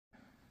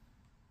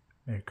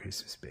Merry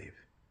Christmas, babe.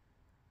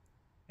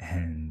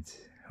 And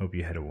hope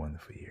you had a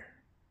wonderful year.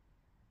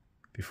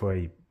 Before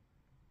I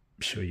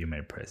show you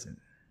my present,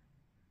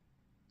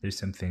 there's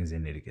some things I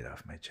need to get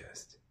off my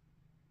chest.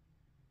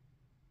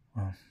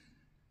 Well,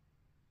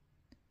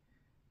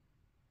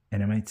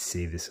 and I might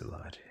say this a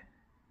lot.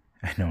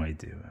 I know I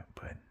do,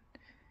 but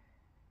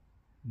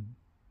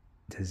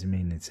doesn't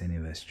mean it's any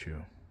less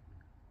true.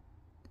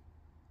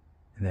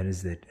 And that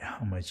is that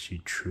how much you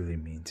truly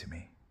mean to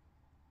me.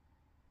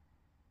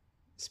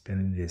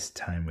 Spending this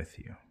time with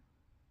you,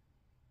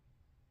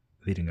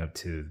 leading up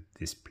to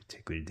this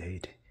particular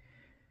date,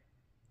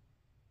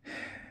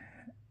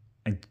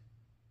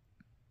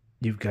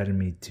 you've gotten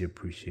me to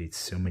appreciate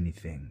so many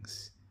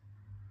things.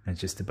 Not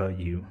just about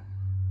you,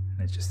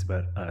 not just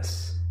about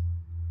us,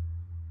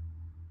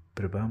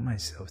 but about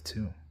myself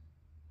too.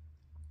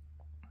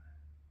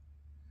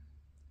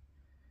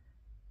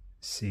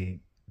 See,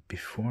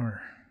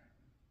 before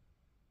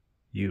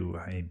you,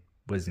 I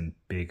wasn't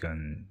big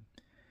on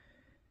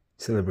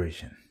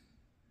celebration.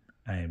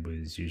 I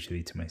was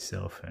usually to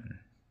myself and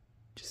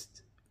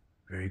just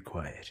very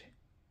quiet.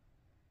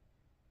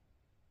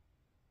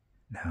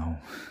 Now,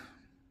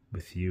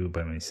 with you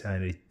by my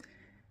side,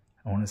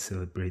 I want to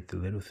celebrate the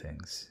little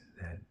things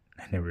that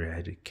I never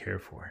had to care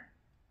for.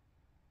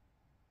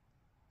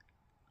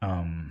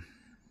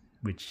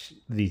 Which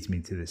leads me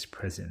to this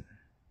present.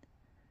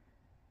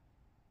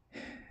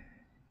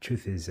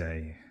 Truth is,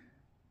 I'm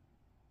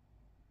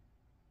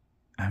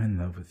in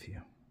love with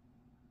you.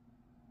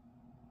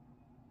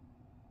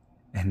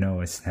 I know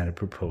it's not a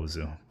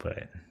proposal,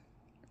 but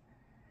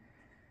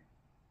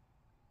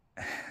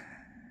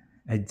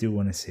I do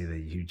want to say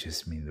that you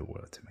just mean the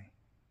world to me.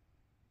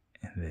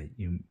 And that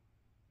you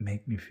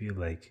make me feel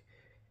like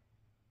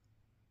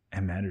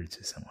I matter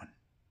to someone.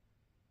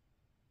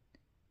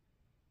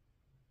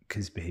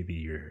 'Cause baby,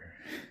 you're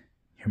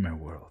my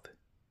world.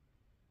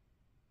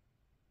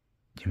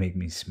 You make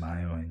me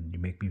smile and you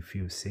make me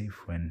feel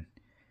safe when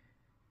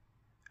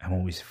I'm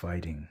always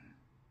fighting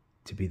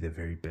to be the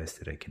very best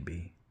that I can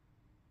be.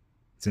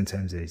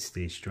 Sometimes I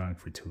stay strong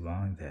for too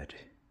long that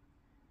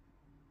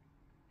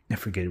I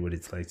forget what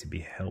it's like to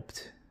be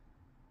helped.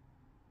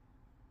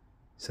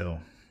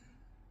 So,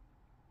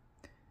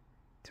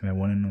 to my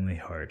one and only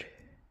heart,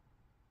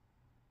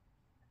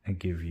 I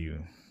give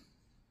you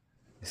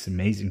this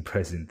amazing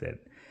present that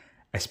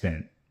I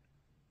spent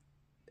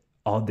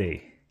all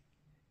day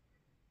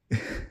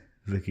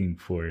looking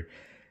for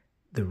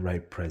the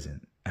right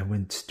present. I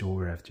went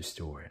store after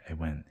store. I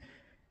went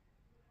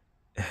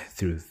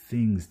through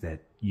things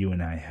that you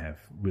and I have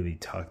really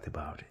talked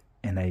about.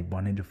 And I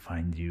wanted to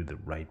find you the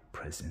right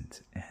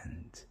present.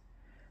 And,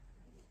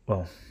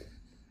 well,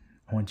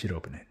 I want you to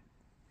open it.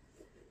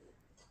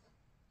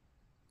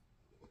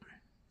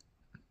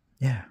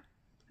 Yeah,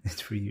 it's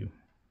for you.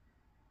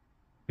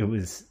 It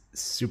was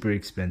super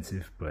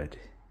expensive, but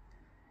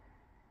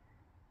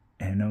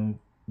I know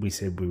we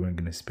said we weren't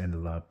going to spend a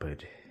lot,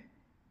 but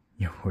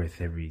you're worth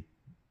every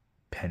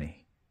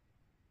penny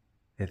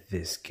that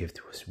this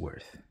gift was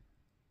worth.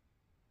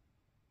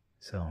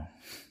 So,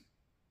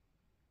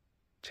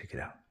 check it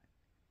out.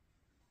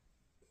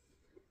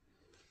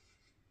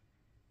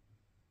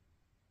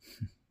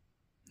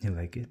 You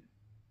like it?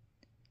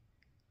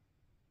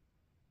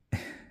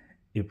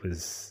 It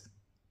was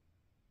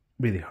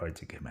really hard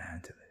to get my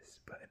hand to this,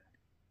 but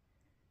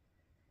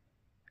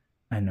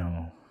I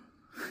know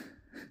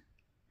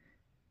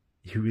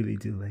you really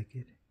do like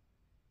it.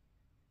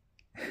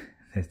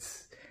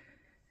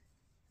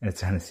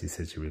 That's honestly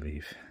such a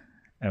relief.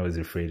 I was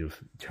afraid of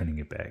turning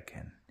it back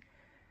and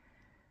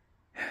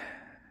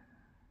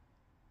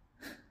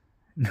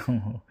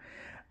no,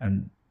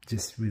 I'm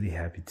just really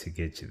happy to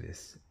get you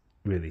this.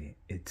 Really,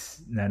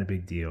 it's not a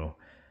big deal.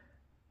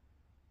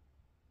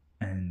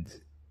 And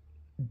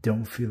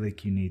don't feel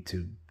like you need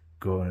to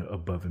go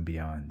above and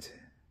beyond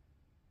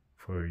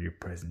for your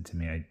present to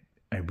me.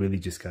 I really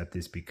just got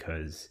this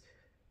because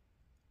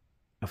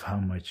of how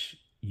much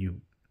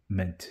you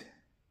meant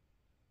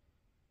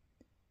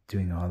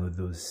doing all of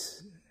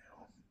those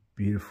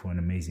beautiful and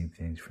amazing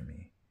things for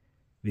me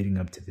leading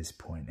up to this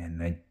point.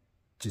 And I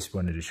just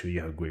wanted to show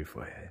you how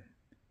grateful I am.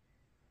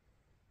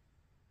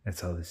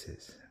 That's all this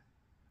is.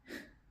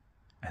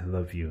 I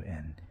love you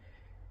and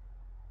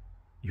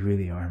you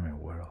really are my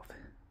world.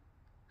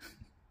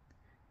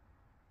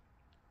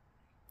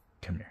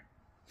 Come here.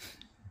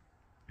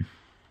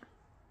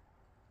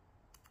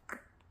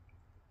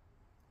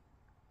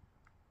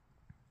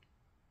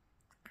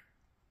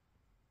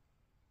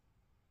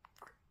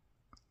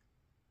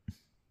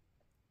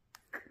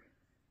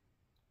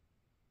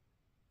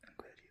 I'm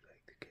glad you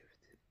like the gift.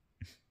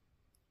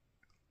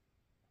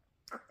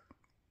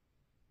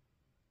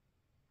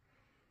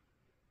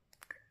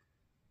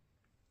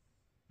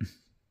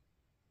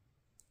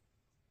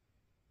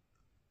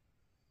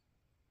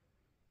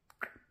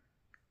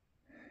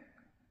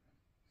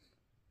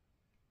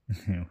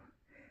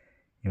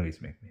 You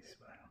always make me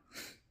smile.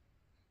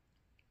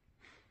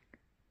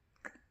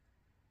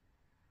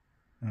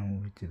 Oh,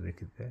 would you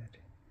look at that?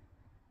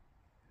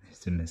 There's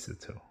the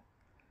mistletoe.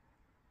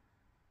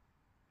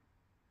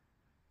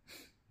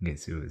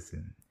 Guess it was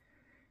a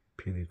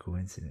purely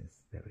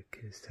coincidence that we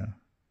kissed, huh?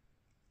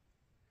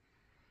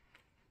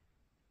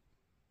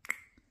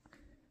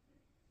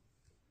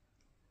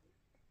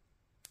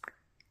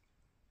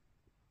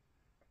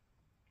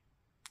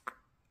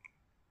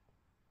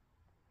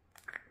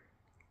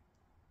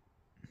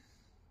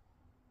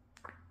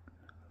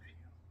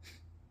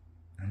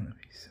 I love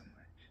you so much.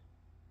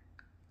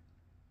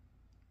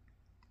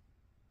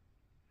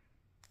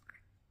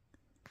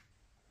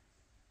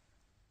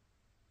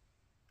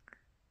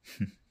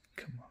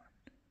 Come on.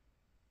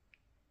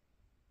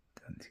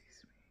 Don't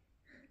tease me.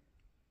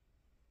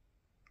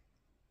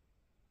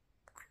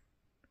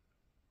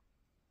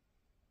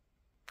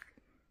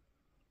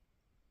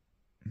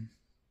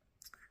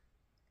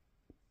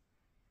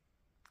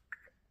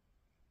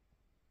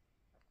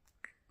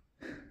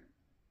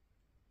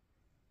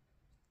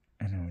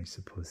 I know we're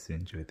supposed to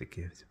enjoy the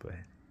gift, but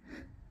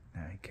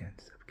now I can't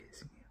stop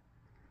kissing you.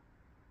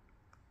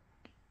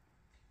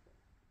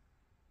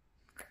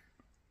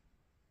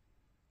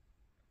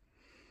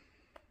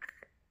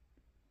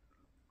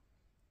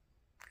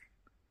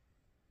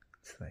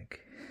 It's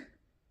like,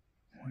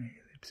 why are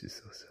your lips are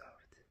so soft?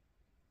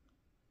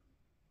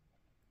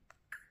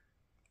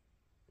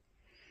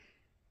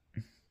 I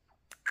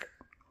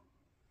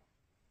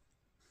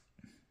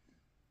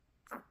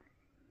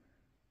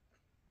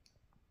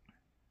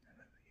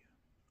love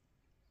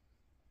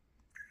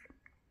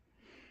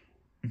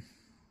you.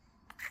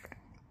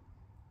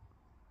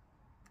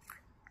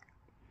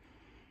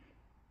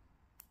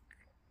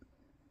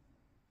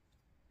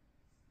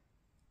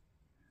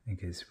 I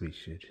guess we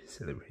should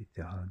celebrate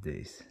the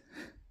holidays.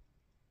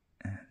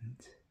 And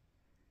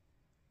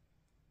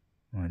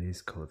well, it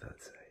is cold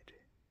outside.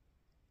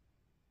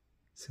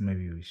 So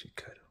maybe we should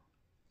cuddle.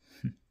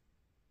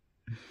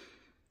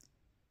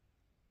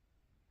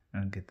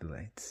 I'll get the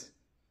lights.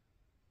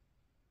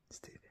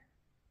 Stay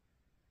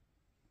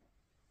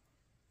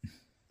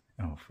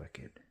there. Oh, fuck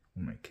it.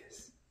 One more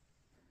kiss.